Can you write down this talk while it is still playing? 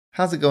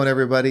How's it going,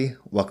 everybody?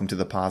 Welcome to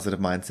the Positive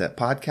Mindset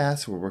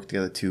Podcast, where we work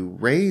together to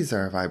raise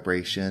our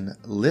vibration,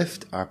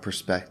 lift our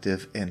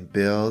perspective, and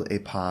build a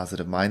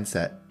positive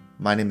mindset.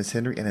 My name is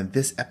Henry, and in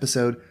this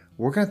episode,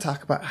 we're going to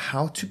talk about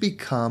how to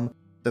become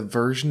the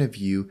version of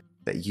you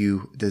that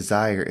you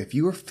desire. If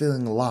you are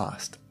feeling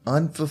lost,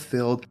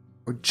 unfulfilled,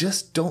 or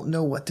just don't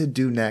know what to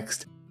do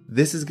next,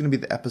 this is going to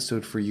be the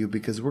episode for you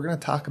because we're going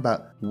to talk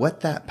about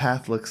what that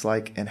path looks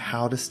like and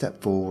how to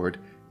step forward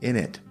in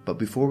it. But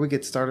before we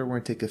get started, we're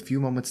going to take a few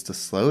moments to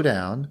slow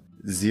down,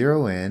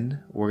 zero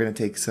in. We're going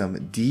to take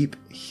some deep,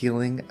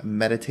 healing,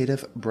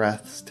 meditative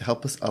breaths to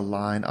help us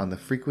align on the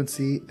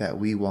frequency that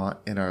we want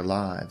in our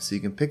lives. So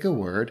you can pick a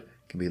word.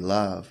 It can be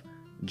love,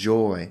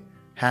 joy,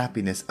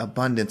 happiness,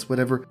 abundance,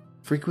 whatever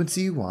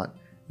frequency you want.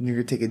 And you're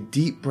going to take a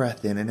deep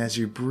breath in. And as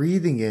you're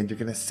breathing in, you're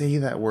going to say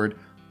that word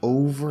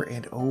over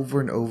and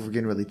over and over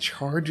again. Really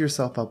charge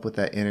yourself up with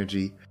that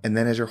energy. And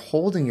then as you're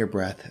holding your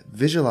breath,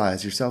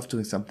 visualize yourself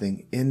doing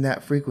something in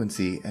that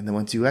frequency. And then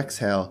once you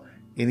exhale,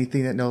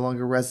 anything that no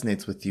longer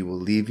resonates with you will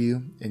leave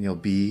you and you'll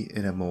be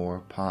in a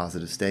more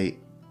positive state.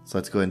 So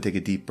let's go ahead and take a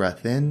deep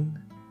breath in.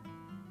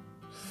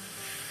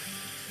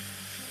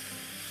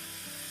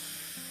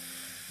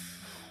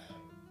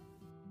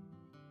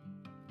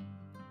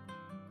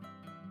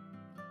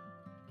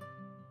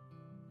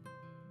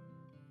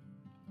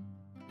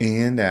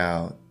 And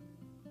out.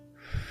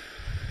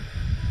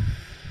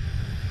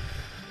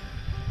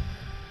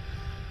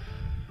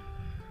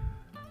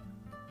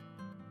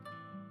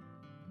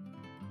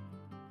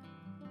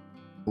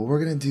 We're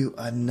going to do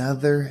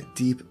another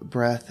deep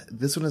breath.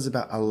 This one is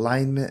about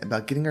alignment,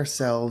 about getting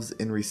ourselves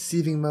in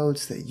receiving mode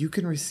so that you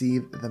can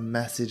receive the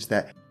message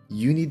that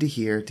you need to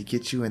hear to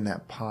get you in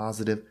that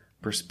positive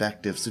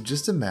perspective. So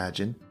just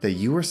imagine that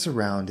you are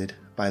surrounded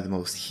by the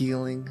most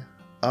healing,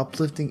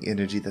 uplifting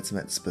energy that's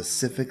meant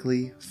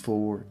specifically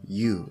for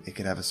you. It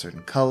could have a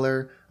certain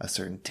color, a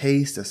certain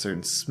taste, a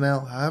certain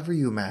smell, however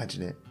you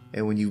imagine it.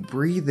 And when you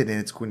breathe it in,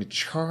 it's going to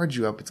charge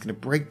you up. It's going to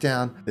break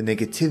down the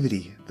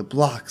negativity, the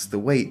blocks, the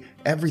weight,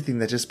 everything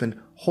that's just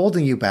been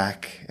holding you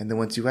back. And then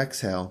once you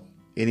exhale,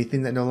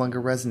 anything that no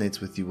longer resonates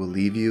with you will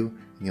leave you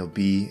and you'll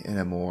be in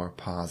a more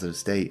positive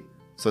state.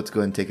 So let's go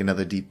ahead and take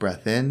another deep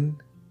breath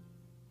in.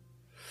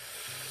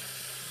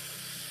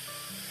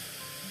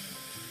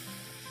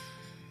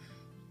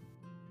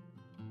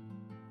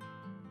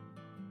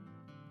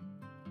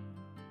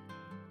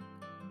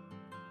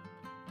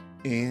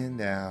 And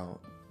out.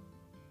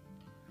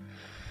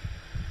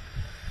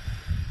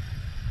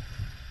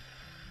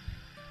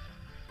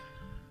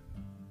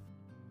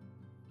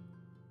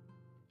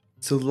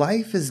 So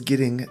life is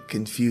getting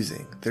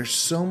confusing. There's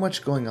so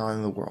much going on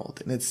in the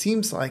world, and it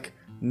seems like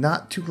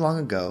not too long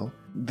ago,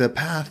 the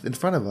path in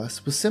front of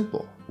us was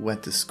simple. We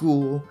went to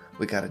school,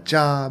 we got a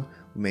job,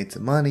 we made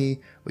some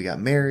money, we got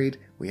married,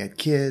 we had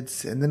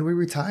kids, and then we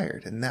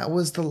retired. And that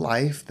was the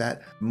life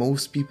that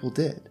most people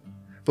did.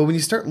 But when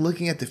you start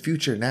looking at the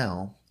future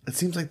now, it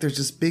seems like there's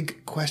this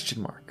big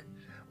question mark.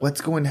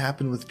 What's going to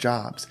happen with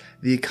jobs?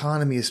 The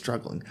economy is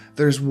struggling.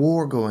 There's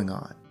war going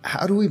on.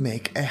 How do we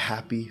make a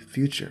happy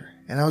future?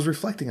 And I was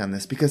reflecting on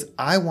this because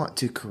I want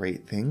to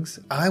create things.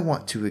 I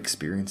want to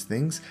experience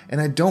things.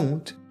 And I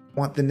don't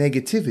want the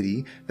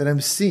negativity that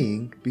I'm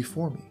seeing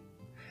before me.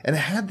 And I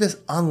had this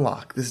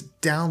unlock, this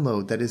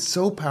download that is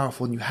so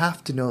powerful. And you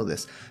have to know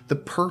this. The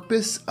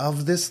purpose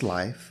of this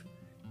life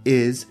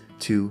is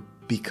to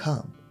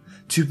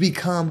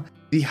become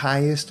the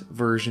highest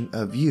version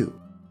of you.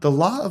 The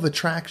law of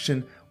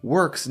attraction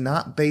works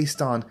not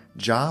based on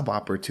job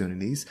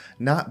opportunities,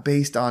 not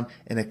based on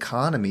an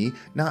economy,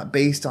 not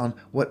based on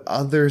what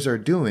others are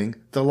doing.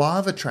 The law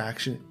of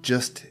attraction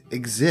just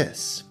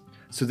exists.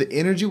 So the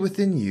energy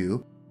within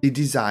you, the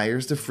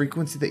desires, the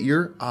frequency that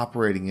you're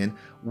operating in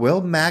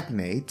will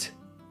magnate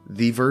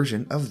the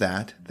version of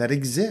that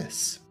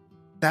exists.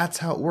 That's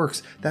how it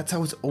works. That's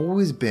how it's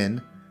always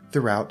been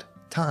throughout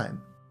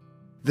time.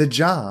 The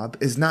job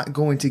is not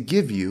going to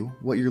give you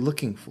what you're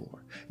looking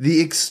for. The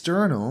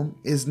external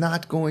is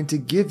not going to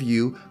give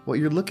you what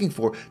you're looking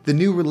for. The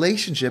new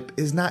relationship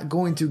is not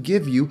going to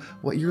give you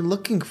what you're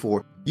looking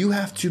for. You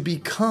have to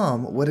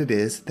become what it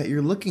is that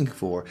you're looking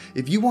for.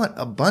 If you want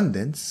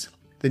abundance,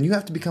 then you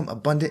have to become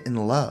abundant in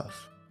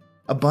love,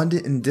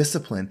 abundant in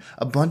discipline,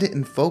 abundant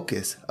in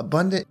focus,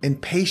 abundant in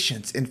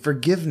patience, in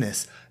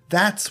forgiveness.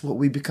 That's what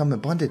we become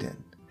abundant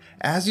in.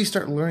 As you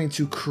start learning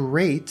to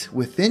create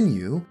within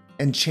you,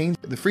 and change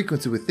the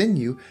frequency within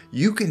you,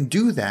 you can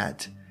do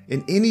that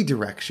in any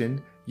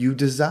direction you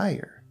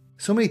desire.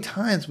 So many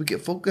times we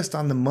get focused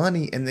on the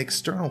money and the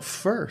external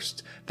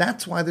first.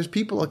 That's why there's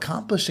people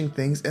accomplishing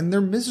things and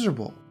they're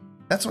miserable.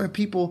 That's why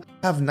people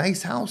have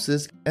nice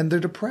houses and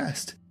they're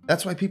depressed.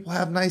 That's why people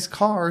have nice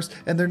cars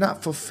and they're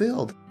not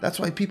fulfilled.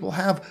 That's why people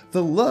have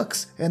the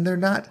looks and they're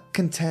not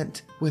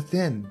content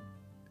within.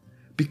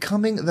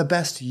 Becoming the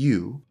best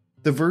you,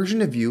 the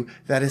version of you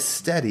that is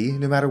steady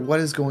no matter what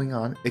is going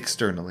on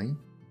externally,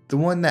 the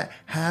one that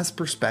has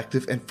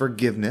perspective and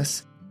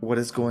forgiveness for what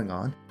is going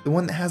on, the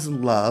one that has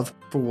love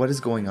for what is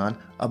going on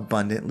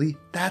abundantly,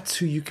 that's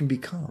who you can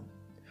become.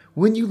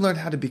 When you learn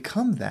how to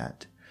become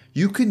that,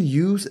 you can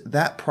use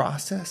that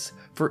process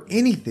for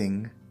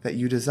anything that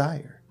you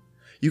desire.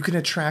 You can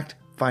attract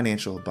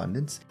financial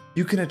abundance.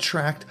 You can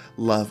attract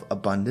love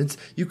abundance.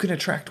 You can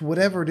attract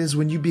whatever it is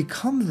when you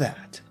become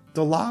that.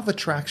 The law of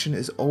attraction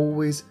is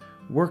always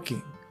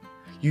working.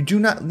 You do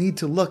not need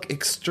to look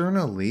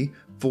externally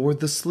for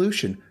the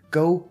solution.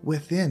 Go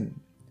within.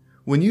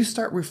 When you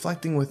start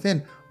reflecting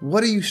within,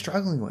 what are you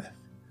struggling with?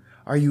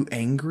 Are you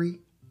angry?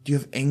 Do you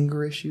have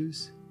anger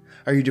issues?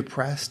 Are you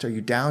depressed? Are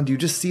you down? Do you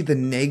just see the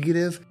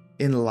negative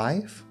in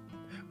life?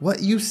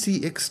 What you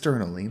see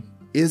externally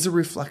is a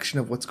reflection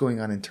of what's going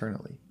on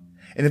internally.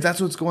 And if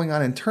that's what's going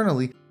on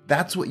internally,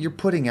 that's what you're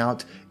putting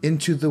out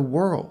into the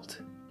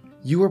world.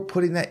 You are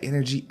putting that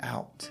energy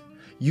out.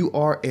 You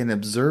are an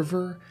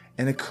observer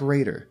and a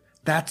creator.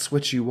 That's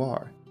what you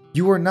are.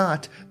 You are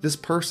not this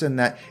person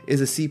that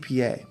is a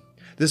CPA,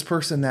 this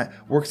person that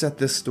works at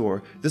this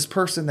store, this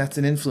person that's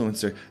an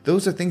influencer.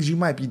 Those are things you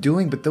might be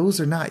doing, but those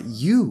are not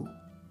you.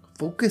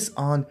 Focus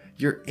on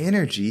your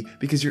energy,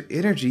 because your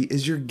energy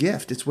is your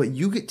gift. It's what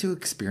you get to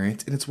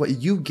experience, and it's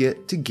what you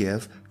get to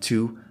give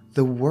to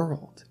the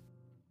world.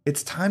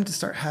 It's time to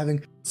start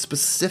having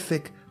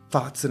specific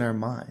thoughts in our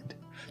mind,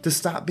 to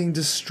stop being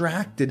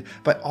distracted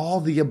by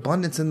all the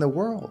abundance in the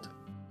world.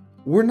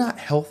 We're not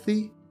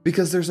healthy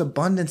because there's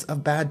abundance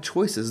of bad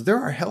choices. There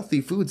are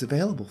healthy foods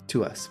available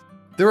to us.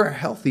 There are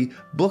healthy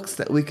books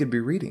that we could be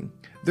reading.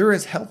 There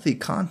is healthy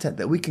content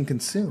that we can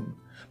consume.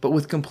 But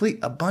with complete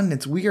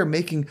abundance, we are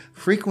making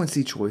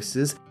frequency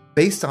choices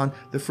based on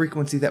the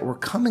frequency that we're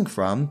coming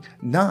from,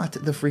 not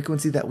the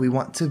frequency that we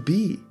want to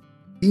be.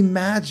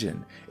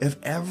 Imagine if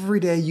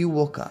every day you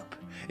woke up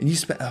and you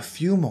spent a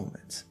few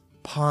moments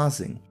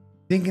pausing,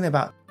 thinking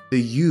about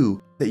the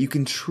you that you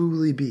can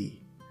truly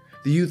be,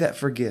 the you that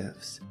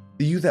forgives,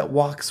 the you that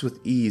walks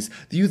with ease,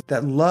 the you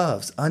that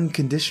loves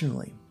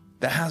unconditionally,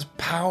 that has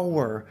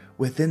power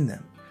within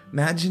them.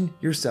 Imagine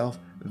yourself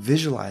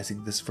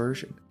visualizing this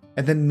version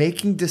and then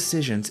making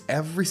decisions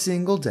every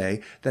single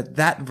day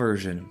that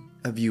version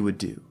of you would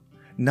do,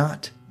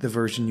 not the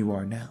version you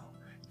are now.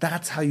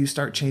 That's how you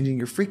start changing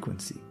your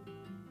frequency.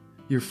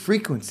 Your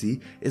frequency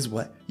is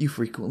what you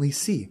frequently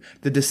see.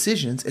 The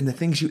decisions and the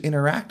things you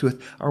interact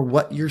with are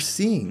what you're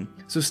seeing.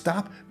 So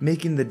stop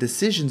making the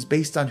decisions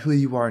based on who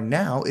you are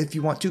now if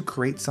you want to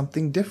create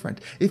something different.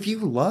 If you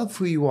love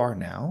who you are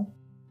now,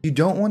 you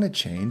don't want to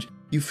change,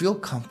 you feel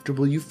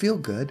comfortable, you feel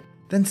good,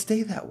 then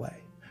stay that way.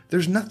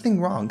 There's nothing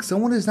wrong.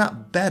 Someone is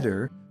not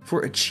better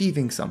for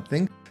achieving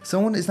something.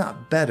 Someone is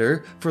not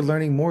better for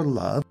learning more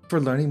love, for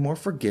learning more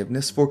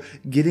forgiveness, for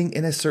getting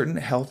in a certain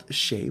health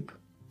shape.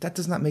 That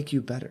does not make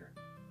you better.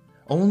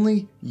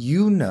 Only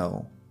you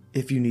know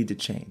if you need to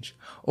change.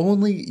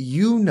 Only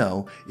you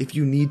know if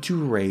you need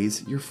to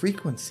raise your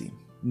frequency.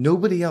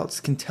 Nobody else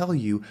can tell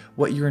you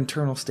what your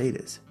internal state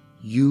is.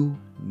 You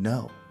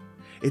know.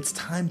 It's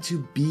time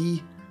to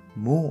be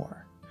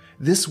more.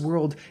 This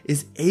world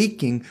is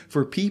aching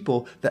for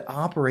people that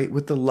operate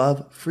with the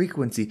love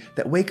frequency,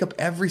 that wake up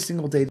every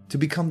single day to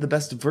become the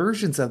best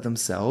versions of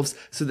themselves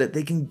so that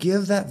they can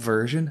give that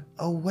version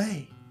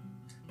away.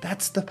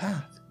 That's the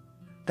path.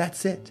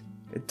 That's it.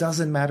 It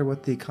doesn't matter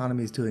what the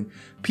economy is doing.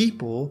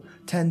 People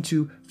tend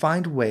to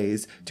find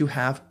ways to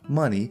have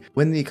money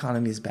when the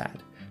economy is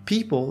bad.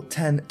 People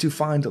tend to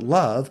find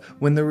love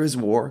when there is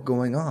war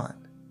going on.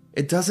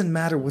 It doesn't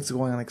matter what's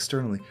going on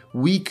externally.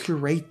 We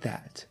create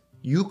that.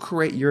 You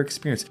create your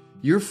experience.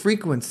 Your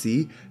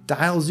frequency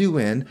dials you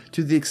in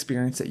to the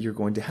experience that you're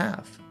going to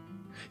have.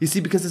 You see,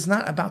 because it's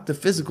not about the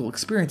physical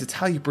experience, it's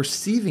how you're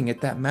perceiving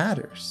it that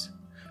matters.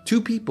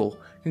 Two people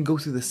can go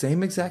through the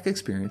same exact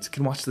experience,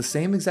 can watch the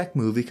same exact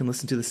movie, can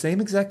listen to the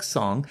same exact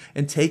song,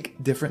 and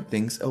take different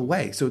things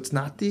away. So it's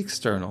not the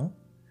external,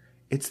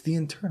 it's the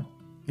internal.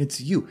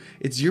 It's you.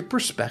 It's your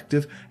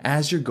perspective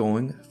as you're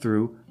going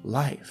through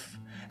life,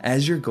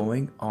 as you're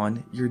going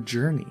on your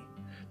journey.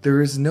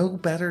 There is no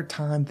better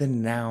time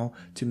than now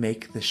to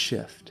make the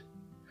shift.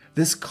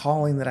 This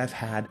calling that I've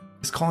had,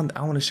 this calling that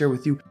I want to share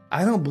with you,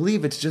 I don't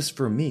believe it's just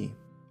for me.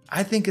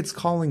 I think it's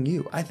calling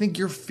you. I think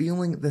you're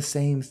feeling the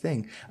same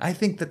thing. I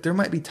think that there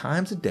might be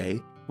times a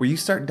day where you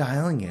start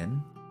dialing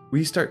in, where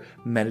you start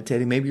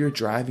meditating, maybe you're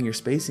driving, you're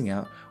spacing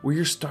out, where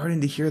you're starting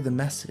to hear the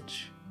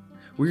message,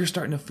 where you're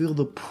starting to feel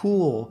the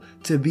pull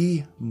to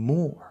be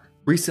more.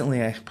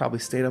 Recently, I probably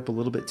stayed up a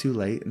little bit too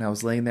late and I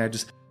was laying there, I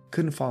just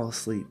couldn't fall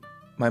asleep.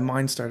 My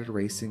mind started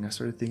racing. I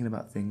started thinking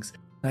about things.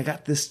 And I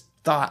got this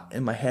thought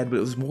in my head, but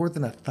it was more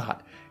than a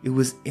thought. It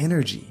was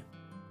energy.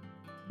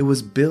 It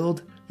was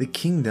build the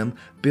kingdom,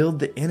 build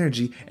the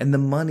energy, and the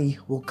money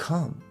will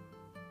come.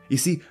 You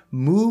see,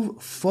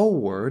 move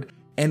forward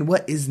and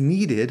what is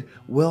needed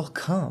will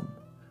come.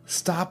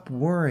 Stop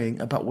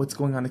worrying about what's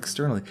going on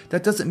externally.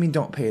 That doesn't mean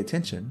don't pay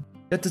attention.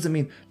 That doesn't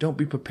mean don't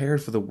be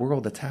prepared for the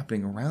world that's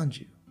happening around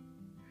you.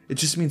 It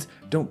just means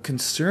don't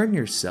concern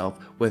yourself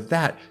with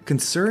that.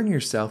 Concern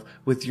yourself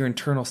with your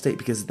internal state,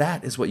 because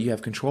that is what you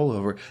have control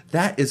over.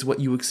 That is what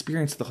you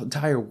experience the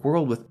entire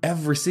world with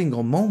every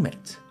single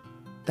moment.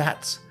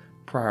 That's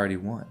priority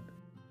one.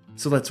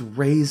 So let's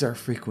raise our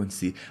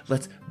frequency.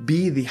 Let's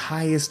be the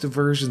highest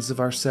versions of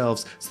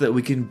ourselves so that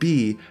we can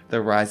be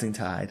the rising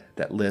tide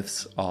that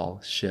lifts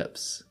all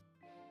ships.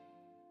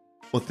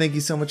 Well, thank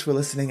you so much for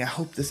listening. I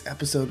hope this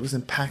episode was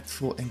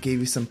impactful and gave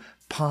you some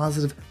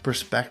positive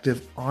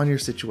perspective on your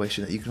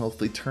situation that you can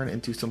hopefully turn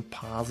into some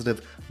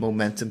positive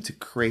momentum to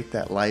create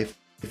that life.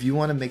 If you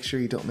want to make sure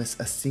you don't miss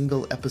a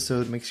single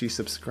episode, make sure you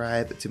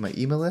subscribe to my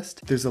email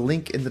list. There's a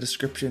link in the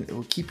description. It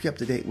will keep you up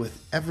to date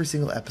with every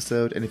single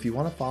episode. And if you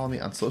want to follow me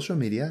on social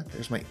media,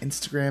 there's my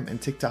Instagram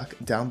and TikTok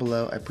down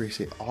below. I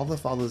appreciate all the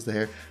follows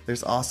there.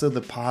 There's also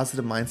the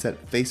Positive Mindset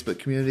Facebook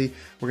community.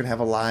 We're going to have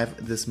a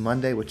live this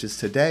Monday, which is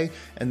today,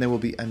 and there will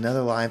be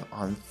another live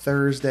on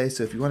Thursday.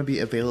 So if you want to be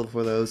available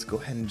for those, go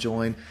ahead and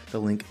join the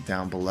link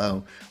down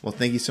below. Well,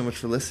 thank you so much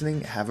for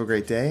listening. Have a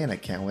great day, and I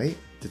can't wait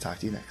to talk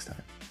to you next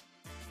time.